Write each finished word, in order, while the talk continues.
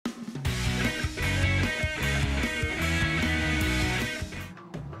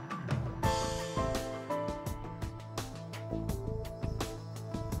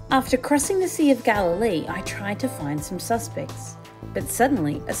After crossing the Sea of Galilee, I tried to find some suspects. But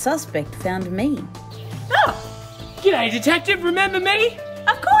suddenly, a suspect found me. Oh! G'day, Detective, remember me?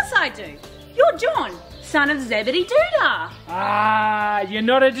 Of course I do. You're John, son of Zebedee Doodah. Ah, you're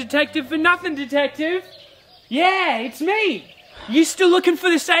not a detective for nothing, Detective. Yeah, it's me. You still looking for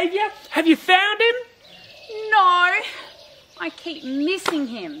the Saviour? Have you found him? No, I keep missing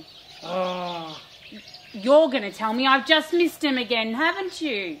him. Oh. You're going to tell me I've just missed him again, haven't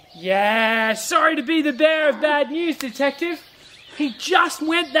you? Yeah, sorry to be the bearer of bad news, Detective. He just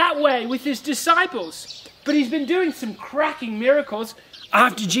went that way with his disciples. But he's been doing some cracking miracles.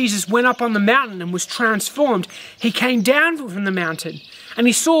 After Jesus went up on the mountain and was transformed, he came down from the mountain and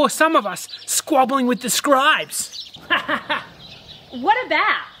he saw some of us squabbling with the scribes. What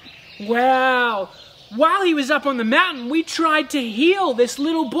about? Well, while he was up on the mountain, we tried to heal this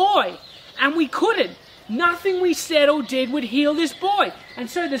little boy, and we couldn't. Nothing we said or did would heal this boy. And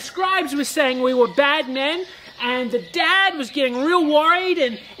so the scribes were saying we were bad men, and the dad was getting real worried,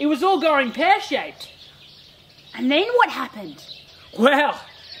 and it was all going pear-shaped. And then what happened? Well,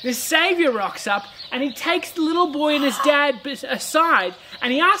 the Saviour rocks up, and he takes the little boy and his dad aside,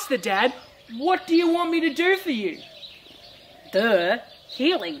 and he asks the dad, "What do you want me to do for you?" Duh,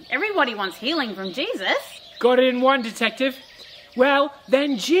 healing. Everybody wants healing from Jesus. Got it in one, Detective. Well,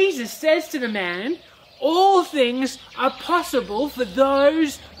 then Jesus says to the man, "All things are possible for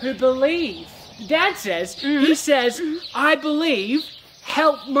those who believe." Dad says, he says, "I believe,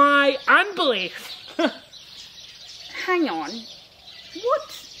 help my unbelief." Hang on.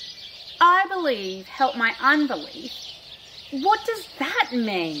 What? I believe, help my unbelief? What does that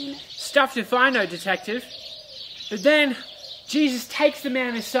mean? Stuff if I know, Detective. But then Jesus takes the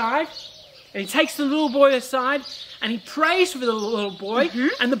man aside, and he takes the little boy aside, and he prays for the little boy,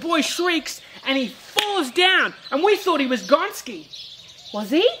 and the boy shrieks, and he falls down, and we thought he was Gonski. Was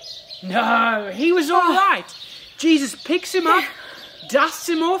he? No, he was all right. Jesus picks him up, dusts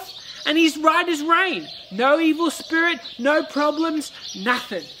him off, and he's right as rain. No evil spirit, no problems,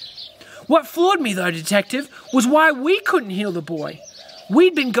 nothing. What floored me though, Detective, was why we couldn't heal the boy.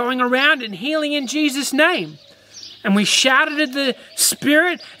 We'd been going around and healing in Jesus' name. And we shouted at the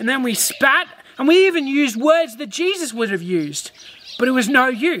spirit, and then we spat, and we even used words that Jesus would have used. But it was no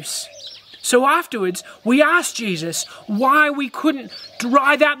use. So afterwards, we asked Jesus why we couldn't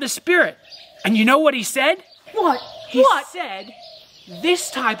drive out the spirit. And you know what he said? What? He said, this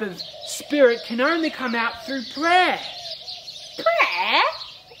type of spirit can only come out through prayer. Prayer?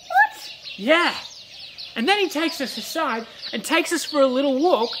 What? Yeah. And then he takes us aside and takes us for a little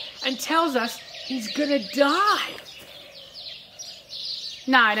walk and tells us he's gonna die.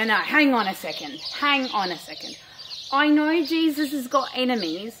 No. Hang on a second. I know Jesus has got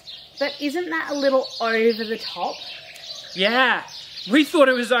enemies, but isn't that a little over the top? Yeah, we thought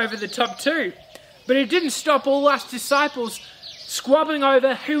it was over the top too. But it didn't stop all us disciples squabbling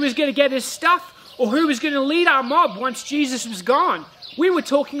over who was going to get his stuff or who was going to lead our mob once Jesus was gone. We were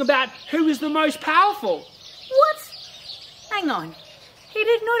talking about who was the most powerful. What? Hang on. He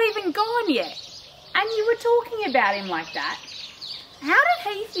did not even gone yet. And you were talking about him like that. How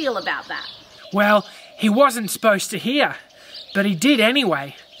did he feel about that? Well, he wasn't supposed to hear, but he did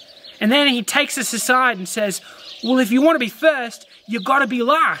anyway. And then he takes us aside and says, well, if you want to be first, you've got to be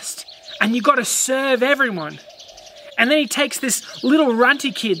last. And you've got to serve everyone. And then he takes this little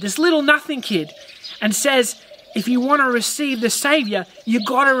runty kid, this little nothing kid, and says, if you want to receive the Saviour, you've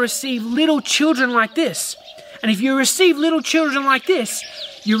got to receive little children like this. And if you receive little children like this,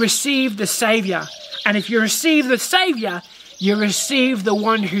 you receive the Saviour. And if you receive the Saviour, you receive the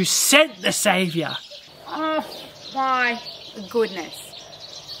one who sent the Saviour. Oh, my goodness.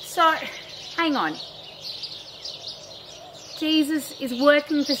 So, hang on. Jesus is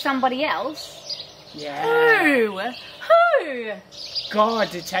working for somebody else? Yeah. Who? God,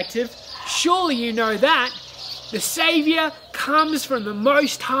 Detective. Surely you know that. The Saviour comes from the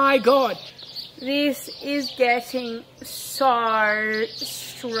Most High God. This is getting so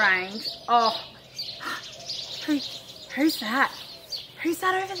strange. Oh. Who's that? Who's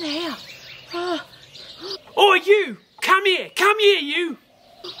that over there? Oh. Oh, you! Come here, you!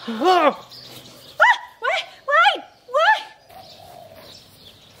 Oh. Wait!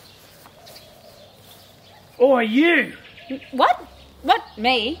 Oh, you! What? What,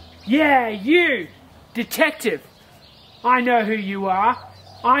 me? Yeah, you! Detective. I know who you are.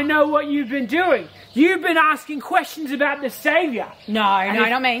 I know what you've been doing. You've been asking questions about the Saviour. No,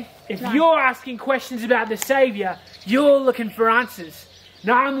 not me. If you're asking questions about the Saviour, you're looking for answers.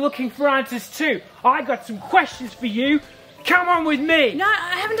 Now I'm looking for answers too. I got some questions for you. Come on with me. No,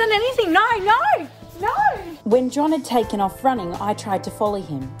 I haven't done anything. No. No! When John had taken off running, I tried to follow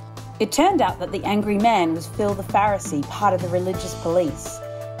him. It turned out that the angry man was Phil the Pharisee, part of the religious police.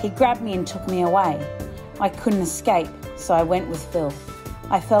 He grabbed me and took me away. I couldn't escape, so I went with Phil.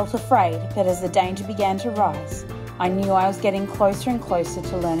 I felt afraid, but as the danger began to rise, I knew I was getting closer and closer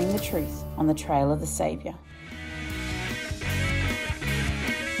to learning the truth on the trail of the Saviour.